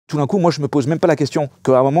Tout d'un coup, moi, je me pose même pas la question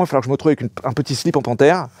qu'à un moment, il va falloir que je me retrouve avec un petit slip en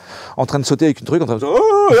panthère, en train de sauter avec une truc, en train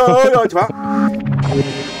de... tu vois.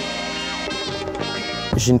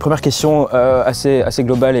 J'ai une première question assez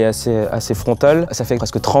globale et assez frontale. Ça fait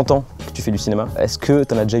presque 30 ans que tu fais du cinéma. Est-ce que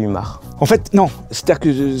tu en as déjà eu marre? En fait, non. C'est-à-dire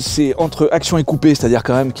que c'est entre action et coupé, c'est-à-dire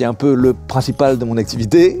quand même qui est un peu le principal de mon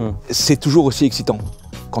activité, c'est toujours aussi excitant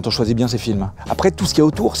quand on choisit bien ses films. Après, tout ce qu'il y a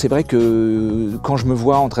autour, c'est vrai que quand je me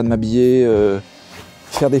vois en train de m'habiller,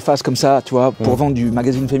 faire des faces comme ça, tu vois, pour vendre du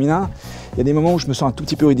magazine féminin, il y a des moments où je me sens un tout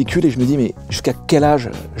petit peu ridicule et je me dis, mais jusqu'à quel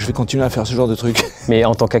âge je vais continuer à faire ce genre de truc? Mais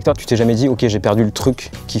en tant qu'acteur, tu t'es jamais dit, ok, j'ai perdu le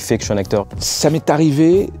truc qui fait que je suis un acteur? Ça m'est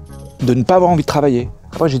arrivé de ne pas avoir envie de travailler.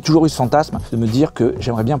 Après, j'ai toujours eu ce fantasme de me dire que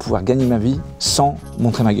j'aimerais bien pouvoir gagner ma vie sans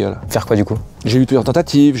montrer ma gueule. Faire quoi du coup? J'ai eu plusieurs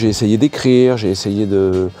tentatives, j'ai essayé d'écrire, j'ai essayé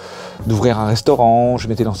d'ouvrir un restaurant, je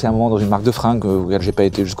m'étais lancé un moment dans une marque de fringues auquel j'ai pas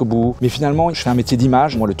été jusqu'au bout. Mais finalement, je fais un métier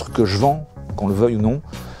d'image. Moi, le truc que je vends, qu'on le veuille ou non,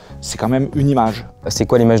 c'est quand même une image. C'est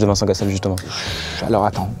quoi l'image de Vincent Cassel justement? Alors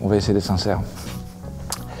attends, on va essayer d'être sincère.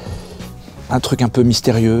 Un truc un peu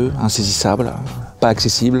mystérieux, insaisissable, pas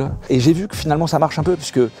accessible. Et j'ai vu que finalement ça marche un peu,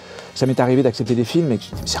 puisque ça m'est arrivé d'accepter des films et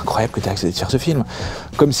c'est incroyable que tu aies accepté de faire ce film.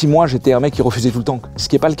 Comme si moi j'étais un mec qui refusait tout le temps, ce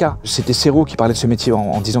qui n'est pas le cas. C'était Serrault qui parlait de ce métier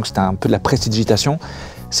en disant que c'était un peu de la prestidigitation.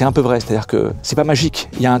 C'est un peu vrai, c'est-à-dire que c'est pas magique.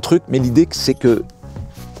 Il y a un truc, mais l'idée c'est que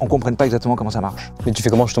on ne comprenne pas exactement comment ça marche. Mais tu fais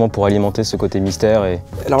comment justement pour alimenter ce côté mystère et...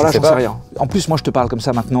 Alors là, j'en sais rien. En plus, moi, je te parle comme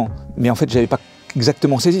ça maintenant, mais en fait, j'avais pas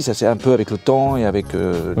exactement saisi. Ça, c'est un peu avec le temps et avec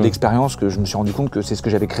l'expérience que je me suis rendu compte que c'est ce que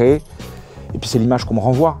j'avais créé. Et puis c'est l'image qu'on me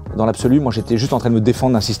renvoie. Dans l'absolu, moi, j'étais juste en train de me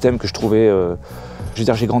défendre d'un système que je trouvais... Je veux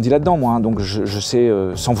dire, j'ai grandi là-dedans, moi, hein, donc je sais,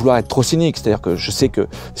 sans vouloir être trop cynique, c'est-à-dire que je sais que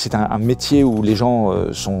c'est un métier où les gens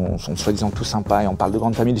sont soi-disant tous sympas et on parle de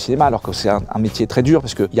grande famille du cinéma, alors que c'est un métier très dur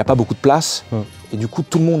parce qu'il n'y a pas beaucoup de place. Et du coup,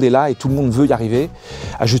 tout le monde est là et tout le monde veut y arriver,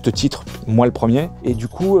 à juste titre, moi le premier. Et du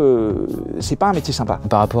coup, c'est pas un métier sympa.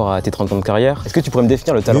 Par rapport à tes 30 ans de carrière, est-ce que tu pourrais me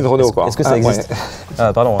définir le talent? Renault, quoi. Est-ce que ça existe? Ouais.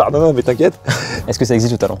 Ah, pardon. Pardon, mais t'inquiète. Est-ce que ça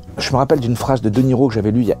existe le talent? Je me rappelle d'une phrase de De Niro que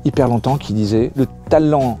j'avais lue il y a hyper longtemps qui disait « Le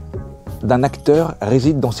talent d'un acteur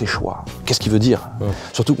réside dans ses choix ». Qu'est-ce qu'il veut dire?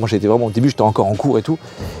 Surtout que moi, j'étais vraiment, au début, j'étais encore en cours et tout.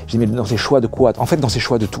 J'ai dit « Mais dans ses choix de quoi ?» En fait, dans ses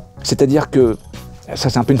choix de tout. C'est-à-dire que, ça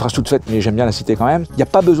c'est un peu une phrase toute faite, mais j'aime bien la citer quand même, il n'y a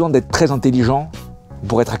pas besoin d'être très intelligent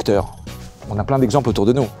pour être acteur. On a plein d'exemples autour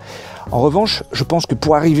de nous. En revanche, je pense que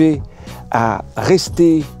pour arriver à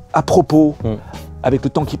rester à propos avec le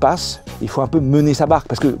temps qui passe, il faut un peu mener sa barque.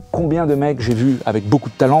 Parce que combien de mecs j'ai vu avec beaucoup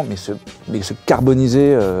de talent, mais se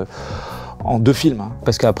carboniser en 2 films. Hein.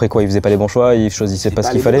 Parce qu'après quoi, ils faisaient pas les bons choix, ils choisissaient pas ce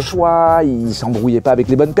qu'il fallait? Les bons choix, ils s'embrouillaient pas avec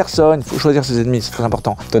les bonnes personnes. Il faut choisir ses ennemis, c'est très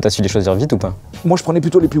important. Toi, t'as su les choisir vite ou pas? Moi, je prenais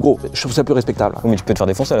plutôt les plus gros. Je trouve ça plus respectable. Oui, mais tu peux te faire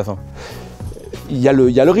défoncer à la fin. Il y a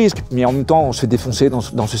le risque, mais en même temps, on se fait défoncer dans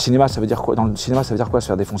ce cinéma. Ça veut dire quoi? Dans le cinéma, ça veut dire quoi se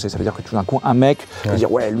faire défoncer? Ça veut dire que tout d'un coup, un mec va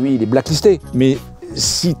dire ouais, lui, il est blacklisté. Mais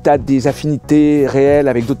si t'as des affinités réelles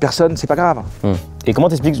avec d'autres personnes, c'est pas grave. Et comment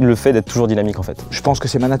t'expliques le fait d'être toujours dynamique en fait? Je pense que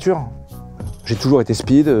c'est ma nature. J'ai toujours été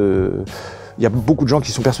speed. Il y a beaucoup de gens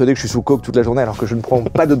qui sont persuadés que je suis sous coke toute la journée alors que je ne prends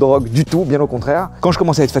pas de drogue du tout, bien au contraire. Quand je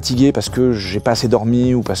commence à être fatigué parce que j'ai pas assez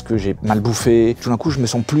dormi ou parce que j'ai mal bouffé, tout d'un coup, je me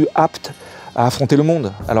sens plus apte à affronter le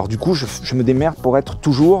monde. Alors du coup, je me démerde pour être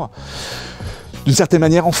toujours, d'une certaine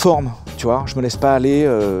manière, en forme. Tu vois, je me laisse pas aller.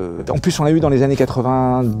 En plus, on l'a eu dans les années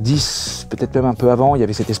 90, peut-être même un peu avant, il y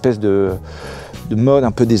avait cette espèce de mode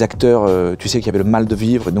un peu des acteurs, tu sais, qui avaient le mal de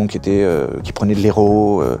vivre, donc qui prenaient de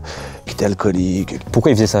l'héros, qui étaient alcooliques.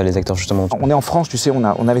 Pourquoi ils faisaient ça, les acteurs, justement? On est en France, tu sais,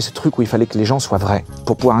 on avait ce truc où il fallait que les gens soient vrais.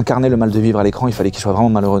 Pour pouvoir incarner le mal de vivre à l'écran, il fallait qu'ils soient vraiment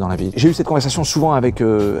malheureux dans la vie. J'ai eu cette conversation souvent avec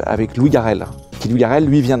Louis Garrel. Louis Garrel,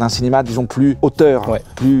 lui, vient d'un cinéma, disons, plus auteur,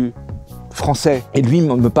 plus français. Et lui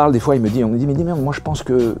me parle des fois, il me dit, mais moi je pense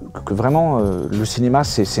que vraiment, le cinéma,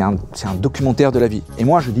 c'est un documentaire de la vie. Et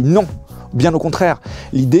moi, je dis non. Bien au contraire,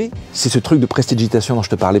 l'idée, c'est ce truc de prestidigitation dont je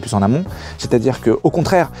te parlais plus en amont, c'est-à-dire qu'au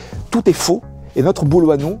contraire, tout est faux, et notre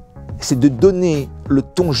boulot à nous, c'est de donner le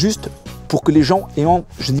ton juste pour que les gens aient,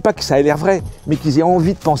 je ne dis pas que ça ait l'air vrai, mais qu'ils aient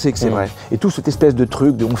envie de penser que c'est vrai. Et tout cette espèce de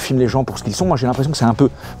truc de on filme les gens pour ce qu'ils sont, moi j'ai l'impression que c'est un peu,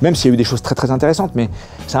 même s'il y a eu des choses très très intéressantes, mais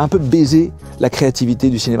ça a un peu baisé la créativité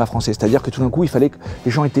du cinéma français. C'est-à-dire que tout d'un coup, il fallait que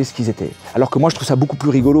les gens étaient ce qu'ils étaient. Alors que moi je trouve ça beaucoup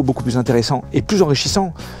plus rigolo, beaucoup plus intéressant et plus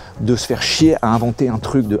enrichissant de se faire chier à inventer un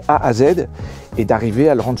truc de A à Z et d'arriver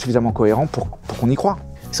à le rendre suffisamment cohérent pour qu'on y croie.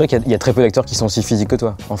 C'est vrai qu'il y a très peu d'acteurs qui sont aussi physiques que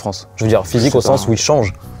toi en France. Je veux dire physique au sens où ils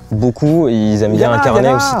changent beaucoup et ils aiment bien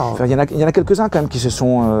incarner aussi. Il y en a quelques-uns quand même qui se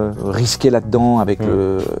sont risqués là-dedans avec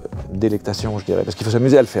délectation, je dirais, parce qu'il faut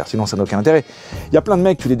s'amuser à le faire, sinon ça n'a aucun intérêt. Il y a plein de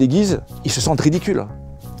mecs, tu les déguises, ils se sentent ridicules.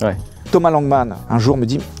 Ouais. Thomas Langman, un jour, me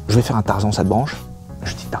dit « Je vais faire un Tarzan, ça te branche ?»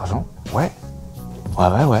 Je dis « Tarzan ? Ouais.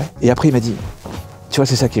 Ouais. » Et après, il m'a dit « Tu vois,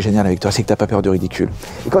 c'est ça qui est génial avec toi, c'est que t'as pas peur du ridicule.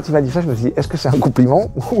 Et quand il m'a dit ça, je me suis dit, est-ce que c'est un compliment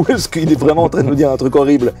ou est-ce qu'il est vraiment en train de nous dire un truc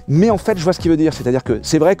horrible? Mais en fait, je vois ce qu'il veut dire, c'est-à-dire que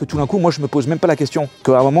c'est vrai que tout d'un coup, moi, je me pose même pas la question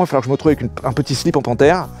qu'à un moment, il va falloir que je me retrouve avec un petit slip en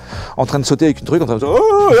panthère, en train de sauter avec une truc, en train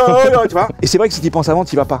de tu vois. Et c'est vrai que si tu y penses avant,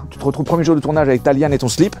 tu y vas pas. Tu te retrouves premier jour de tournage avec ta liane et ton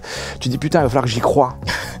slip, tu te dis putain, il va falloir que j'y croie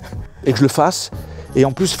et que je le fasse. Et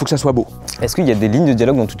en plus, il faut que ça soit beau. Est-ce qu'il y a des lignes de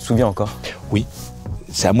dialogue dont tu te souviens encore? Oui.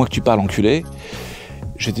 C'est à moi que tu parles, enculé.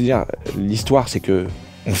 Je vais te dire, l'histoire, c'est que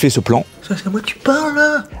on fait ce plan. Ça, c'est à moi que tu parles,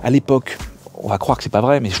 là. À l'époque, on va croire que c'est pas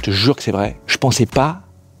vrai, mais je te jure que c'est vrai. Je pensais pas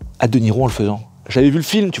à De Niro en le faisant. J'avais vu le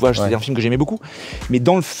film, tu vois, c'était un film que j'aimais beaucoup. Mais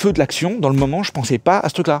dans le feu de l'action, dans le moment, je pensais pas à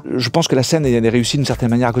ce truc-là. Je pense que la scène est réussie d'une certaine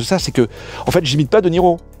manière à cause de ça. C'est que, en fait, j'imite pas De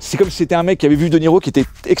Niro. C'est comme si c'était un mec qui avait vu De Niro, qui était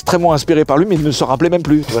extrêmement inspiré par lui, mais il ne se rappelait même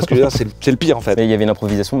plus. Tu vois ce que je veux dire? C'est le pire, en fait. Mais il y avait une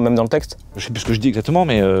improvisation même dans le texte? Je sais plus ce que je dis exactement,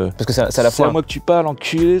 mais. Parce que c'est à la fois. C'est à moi que tu parles,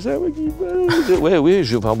 enculé, ça, ouais,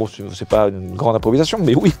 oui. Enfin bon, c'est pas une grande improvisation,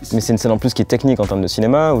 mais oui. Mais c'est une scène en plus qui est technique en termes de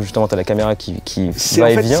cinéma, où justement t'as la caméra qui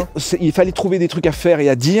va et vient. Il fallait trouver des trucs à faire et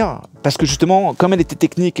à dire, parce que justement, comme elle était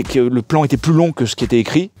technique et que le plan était plus long que ce qui était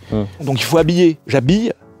écrit, donc il faut habiller.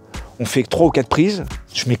 J'habille, on fait 3 ou 4 prises,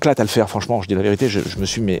 je m'éclate à le faire, franchement, je dis la vérité, je me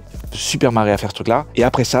suis super marré à faire ce truc-là. Et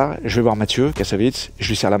après ça, je vais voir Mathieu Kassovitz, je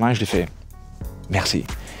lui serre la main et je lui fais merci.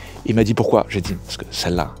 Il m'a dit pourquoi? J'ai dit parce que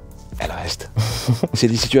celle-là, elle reste. C'est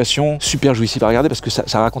des situations super jouissives à regarder parce que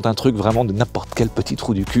ça raconte un truc vraiment de n'importe quel petit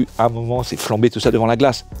trou du cul. À un moment, c'est flamber tout ça devant la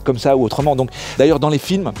glace, comme ça ou autrement. Donc, d'ailleurs, dans les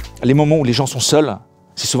films, les moments où les gens sont seuls,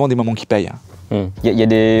 c'est souvent des moments qui payent. Il y a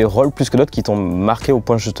des rôles plus que d'autres qui t'ont marqué au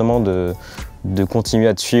point justement de continuer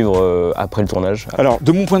à te suivre après le tournage? Alors,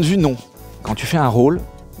 de mon point de vue, non. Quand tu fais un rôle,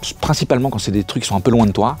 principalement quand c'est des trucs qui sont un peu loin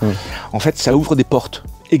de toi, en fait, ça ouvre des portes.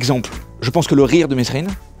 Exemple, je pense que le rire de Mesrine,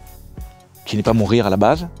 qui n'est pas mon rire à la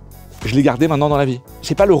base, je l'ai gardé maintenant dans la vie.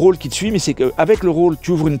 C'est pas le rôle qui te suit, mais c'est qu'avec le rôle, tu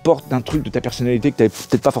ouvres une porte d'un truc de ta personnalité que tu n'avais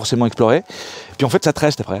peut-être pas forcément exploré, puis en fait, ça te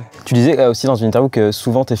reste après. Tu disais aussi dans une interview que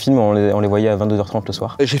souvent tes films, on les voyait à 22h30 le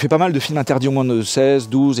soir. J'ai fait pas mal de films interdits au moins de 16,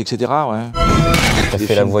 12, etc. Ouais. T'as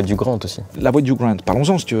fait La Voix du Grand aussi. La Voix du Grand,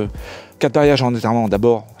 parlons-en si tu veux. 4 mariages en enterrement,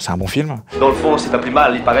 d'abord, c'est un bon film. Dans le fond, c'est pas plus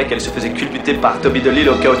mal. Il paraît qu'elle se faisait culbuter par Toby DeLille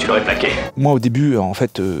au cas où tu l'aurais plaqué. Moi, au début, en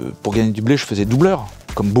fait, pour gagner du blé, je faisais doubleur,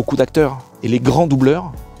 comme beaucoup d'acteurs. Et les grands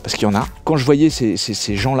doubleurs, parce qu'il y en a, quand je voyais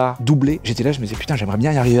ces gens-là doubler, j'étais là, je me disais putain, j'aimerais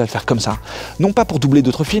bien y arriver à le faire comme ça. Non pas pour doubler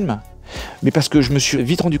d'autres films, mais parce que je me suis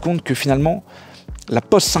vite rendu compte que finalement, la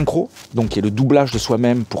post-synchro, donc qui est le doublage de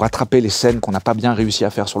soi-même pour attraper les scènes qu'on n'a pas bien réussi à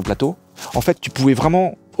faire sur le plateau, en fait, tu pouvais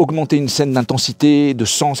vraiment augmenter une scène d'intensité, de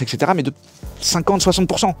sens, etc., mais de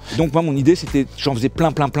 50-60%. Donc moi, mon idée, c'était, j'en faisais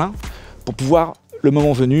plein, pour pouvoir, le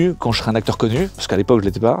moment venu, quand je serai un acteur connu, parce qu'à l'époque, je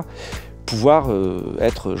l'étais pas, pouvoir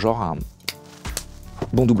être genre un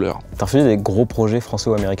bon doubleur. T'as refusé des gros projets français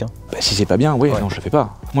ou américains? Bah, si c'est pas bien, oui, non, je le fais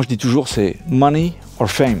pas. Moi, je dis toujours, c'est money or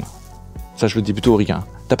fame. Ça, je le dis plutôt aux ricains.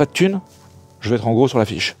 T'as pas de thune? Je vais être en gros sur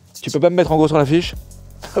l'affiche. Tu peux pas me mettre en gros sur l'affiche?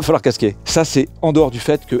 Va falloir casquer. Ça, c'est en dehors du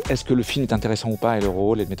fait que est-ce que le film est intéressant ou pas et le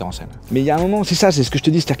rôle et le metteur en scène. Mais il y a un moment, c'est ça, c'est ce que je te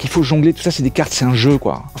dis, c'est-à-dire qu'il faut jongler, tout ça, c'est des cartes, c'est un jeu,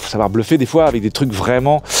 quoi. Il faut savoir bluffer des fois avec des trucs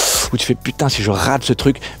vraiment où tu fais putain, si je rate ce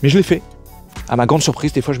truc. Mais je l'ai fait. À ma grande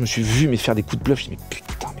surprise, des fois, je me suis vu faire des coups de bluff. Je me dis, mais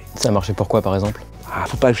putain, mais. Ça a marché pourquoi, par exemple? Ah,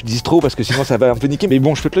 faut pas que je dise trop parce que sinon ça va un peu niquer. Mais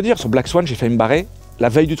bon, je peux te le dire, sur Black Swan, j'ai failli me barrer la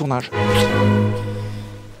veille du tournage.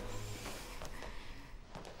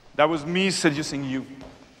 That was me seducing you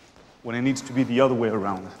when it needs to be the other way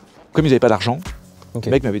around. Comme ils n'avaient pas d'argent,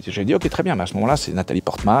 le mec m'avait dit, j'ai dit ok très bien, mais à ce moment-là c'est Nathalie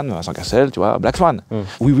Portman, Vincent Cassel, tu vois, Black Swan.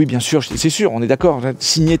 Oui bien sûr, c'est sûr, on est d'accord,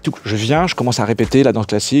 signé tout. Je viens, je commence à répéter la danse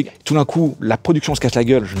classique. Tout d'un coup, la production se casse la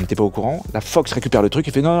gueule, je n'étais pas au courant. La Fox récupère le truc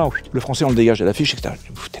et fait non, le français on le dégage de l'affiche, etc.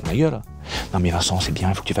 Je me foutais de ma gueule. Non mais Vincent c'est bien,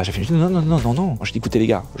 il faut que tu fasses la film. Non. Je dis écoutez les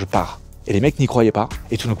gars, je pars. Et les mecs n'y croyaient pas.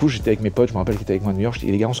 Et tout d'un coup j'étais avec mes potes, je me rappelle qu'ils étaient avec moi à New York, je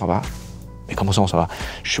dis les gars on s'en va. Mais comment ça on s'en va?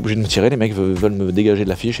 Je suis obligé de me tirer, les mecs veulent me dégager de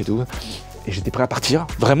l'affiche et tout. Et j'étais prêt à partir.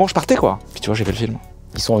 Vraiment, je partais, quoi. Puis tu vois, j'ai fait le film.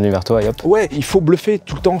 Ils sont venus vers toi et hop. Ouais, il faut bluffer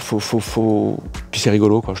tout le temps. Puis c'est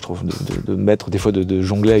rigolo, quoi, je trouve, de mettre des fois de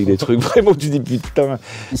jongler avec des trucs. Vraiment, tu dis putain.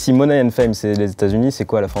 Ici, Money and Fame, c'est les États-Unis, c'est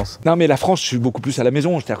quoi la France? Non, mais la France, je suis beaucoup plus à la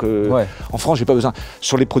maison. C'est-à-dire que en France, j'ai pas besoin.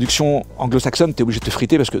 Sur les productions anglo-saxonnes, t'es obligé de te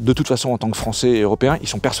friter parce que de toute façon, en tant que Français et Européen, ils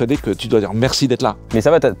sont persuadés que tu dois dire merci d'être là. Mais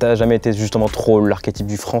ça va, t'as jamais été justement trop l'archétype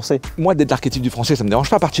du Français? Moi, d'être l'archétype du Français, ça me dérange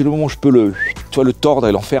pas à partir du moment où je peux le tordre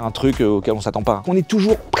et l'en faire un truc auquel on s'attend pas. On est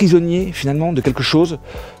toujours prisonnier finalement de quelque chose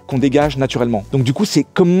qu'on dégage naturellement. Donc du coup, c'est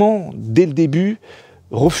comment, dès le début,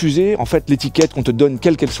 refuser en fait l'étiquette qu'on te donne,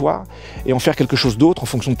 quelle qu'elle soit, et en faire quelque chose d'autre en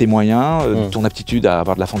fonction de tes moyens, de ton aptitude à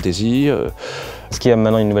avoir de la fantaisie. Est-ce qu'il y a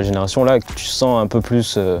maintenant une nouvelle génération là que tu sens un peu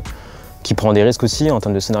plus qui prend des risques aussi en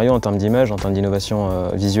termes de scénario, en termes d'image, en termes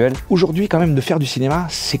d'innovation visuelle. Aujourd'hui, quand même, de faire du cinéma,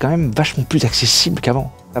 c'est quand même vachement plus accessible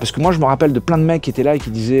qu'avant. Parce que moi, je me rappelle de plein de mecs qui étaient là et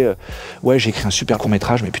qui disaient ouais, j'ai écrit un super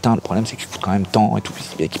court-métrage, mais putain, le problème, c'est qu'il coûte quand même temps et tout.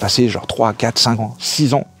 Et qui passaient genre 3, 4, 5 ans,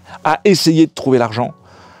 6 ans à essayer de trouver l'argent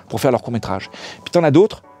pour faire leur court-métrage. Puis t'en as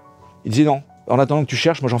d'autres, ils disaient non, en attendant que tu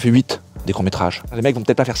cherches, moi j'en fais 8 des courts-métrages. Les mecs vont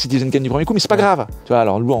peut-être pas faire Citizen Kane du premier coup, mais c'est pas grave. Tu vois,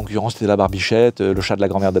 alors lui, en l'occurrence, c'était la Barbichette, le chat de la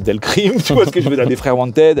grand-mère d'Abdelkrim, tu vois ce que je veux dire, des frères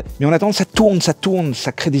Wanted. Mais en attendant, ça tourne,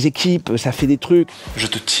 ça crée des équipes, ça fait des trucs. Je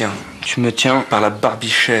te tiens, tu me tiens par la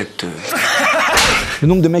Barbichette. Le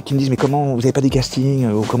nombre de mecs qui me disent mais comment, vous avez pas des castings,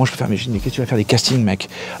 ou comment je peux faire, mais je dis mais qu'est-ce que tu vas faire des castings, mec?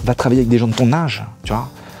 Va travailler avec des gens de ton âge, tu vois.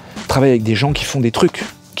 Travaille avec des gens qui font des trucs,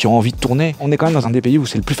 qui ont envie de tourner. On est quand même dans un des pays où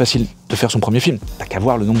c'est le plus facile de faire son premier film. T'as qu'à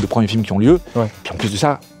voir le nombre de premiers films qui ont lieu. Ouais. Puis en plus de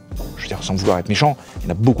ça, je veux dire, sans vouloir être méchant, il y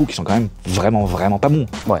en a beaucoup qui sont quand même vraiment pas bons.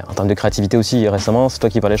 Ouais, en termes de créativité aussi, récemment, c'est toi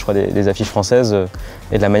qui parlais, je crois, des affiches françaises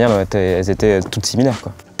et de la manière dont elles étaient toutes similaires,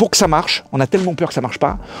 quoi. Pour que ça marche, on a tellement peur que ça marche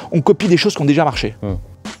pas, on copie des choses qui ont déjà marché.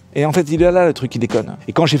 Et en fait, il est là le truc qui déconne.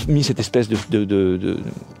 Et quand j'ai mis cette espèce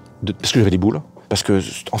parce que j'avais des boules, parce que,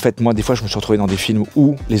 en fait, moi, des fois, je me suis retrouvé dans des films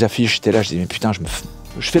où les affiches étaient là, je disais, mais putain,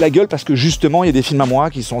 je fais la gueule parce que justement, il y a des films à moi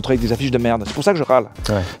qui sont retrouvés avec des affiches de merde. C'est pour ça que je râle.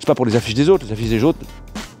 Ouais. C'est pas pour les affiches des autres. Les affiches des autres,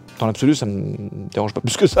 dans l'absolu, ça me dérange pas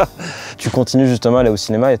plus que ça. Tu continues justement à aller au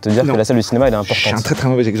cinéma et te dire que la salle du cinéma, elle est importante. Je suis un très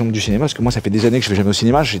mauvais exemple du cinéma parce que moi, ça fait des années que je vais jamais au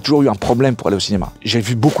cinéma. J'ai toujours eu un problème pour aller au cinéma. J'ai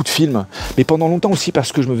vu beaucoup de films, mais pendant longtemps aussi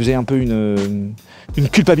parce que je me faisais un peu une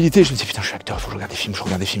culpabilité. Je me disais, putain, je suis acteur, il faut que je regarde des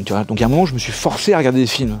films, tu vois. Donc, il y a un moment, je me suis forcé à regarder des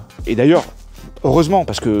films. Et d'ailleurs, heureusement,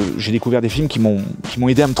 parce que j'ai découvert des films qui m'ont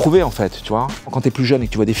aidé à me trouver, en fait, tu vois. Quand t'es plus jeune et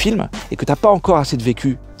que tu vois des films et que t'as pas encore assez de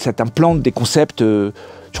vécu, ça t'implante des concepts.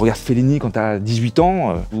 Tu regardes Fellini quand t'as 18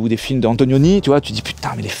 ans, ou des films d'Antonioni, tu vois, tu dis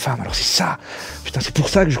putain, mais les femmes, alors c'est ça. Putain, c'est pour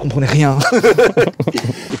ça que je comprenais rien.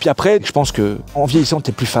 Et puis après, je pense que en vieillissant,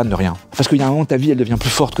 t'es plus fan de rien. Parce qu'il y a un moment, ta vie, elle devient plus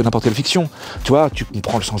forte que n'importe quelle fiction. Tu vois, tu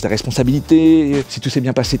comprends le sens des responsabilités. Si tout s'est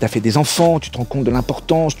bien passé, t'as fait des enfants, tu te rends compte de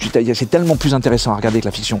l'importance. C'est tellement plus intéressant à regarder que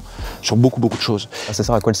la fiction sur beaucoup de choses. Ah, ça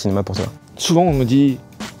sert à quoi le cinéma pour toi? Souvent, on me dit,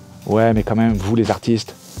 ouais, mais quand même, vous les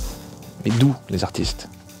artistes. Mais d'où les artistes?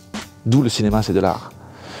 D'où le cinéma, c'est de l'art.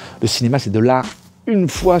 Le cinéma, c'est de l'art une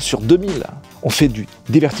fois sur 2000. On fait du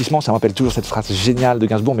divertissement, ça me rappelle toujours cette phrase géniale de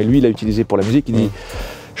Gainsbourg, mais lui, il l'a utilisée pour la musique, il dit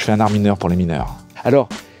 « Je fais un art mineur pour les mineurs ». Alors,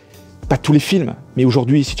 pas tous les films, mais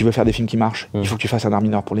aujourd'hui, si tu veux faire des films qui marchent, il faut que tu fasses un art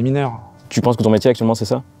mineur pour les mineurs. Tu penses que ton métier actuellement, c'est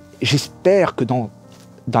ça? J'espère que dans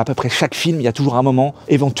à peu près chaque film, il y a toujours un moment,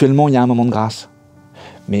 éventuellement, il y a un moment de grâce.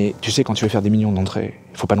 Mais tu sais, quand tu veux faire des millions d'entrées,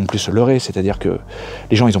 il ne faut pas non plus se leurrer, c'est-à-dire que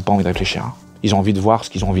les gens, ils n'ont pas envie de réfléchir. Ils ont envie de voir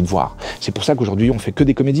ce qu'ils ont envie de voir. C'est pour ça qu'aujourd'hui, on fait que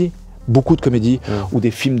des comédies. Beaucoup de comédies, ou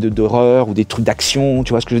des films d'horreur, ou des trucs d'action,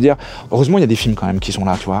 tu vois ce que je veux dire. Heureusement, il y a des films quand même qui sont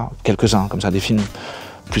là, tu vois. Quelques-uns, comme ça, des films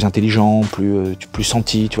plus intelligents, plus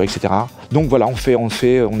sentis, tu vois, etc. Donc voilà, on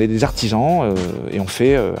est des artisans, et on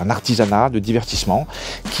fait un artisanat de divertissement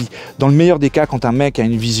qui, dans le meilleur des cas, quand un mec a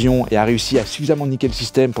une vision et a réussi à suffisamment niquer le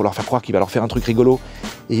système pour leur faire croire qu'il va leur faire un truc rigolo,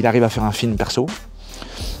 et il arrive à faire un film perso,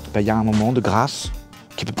 il y a un moment de grâce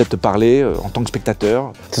qui peut peut-être te parler en tant que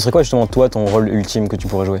spectateur. Ce serait quoi justement toi ton rôle ultime que tu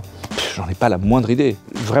pourrais jouer? J'en ai pas la moindre idée.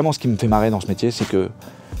 Vraiment, ce qui me fait marrer dans ce métier, c'est que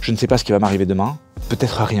je ne sais pas ce qui va m'arriver demain.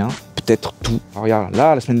 Peut-être rien, peut-être tout. Alors, regarde,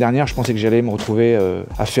 là, la semaine dernière, je pensais que j'allais me retrouver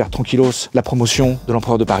à faire tranquillos la promotion de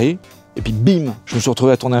l'Empereur de Paris. Et puis bim, je me suis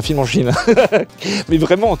retrouvé à tourner un film en Chine. Mais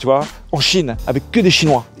vraiment, tu vois, en Chine, avec que des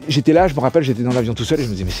Chinois. J'étais là, je me rappelle, j'étais dans l'avion tout seul et je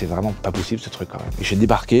me disais, mais c'est vraiment pas possible ce truc quand même. Et j'ai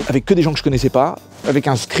débarqué avec que des gens que je connaissais pas, avec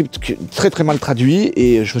un script très mal traduit,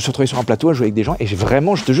 et je me suis retrouvé sur un plateau à jouer avec des gens, et j'ai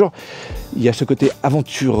vraiment, je te jure, il y a ce côté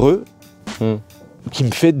aventureux qui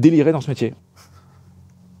me fait délirer dans ce métier.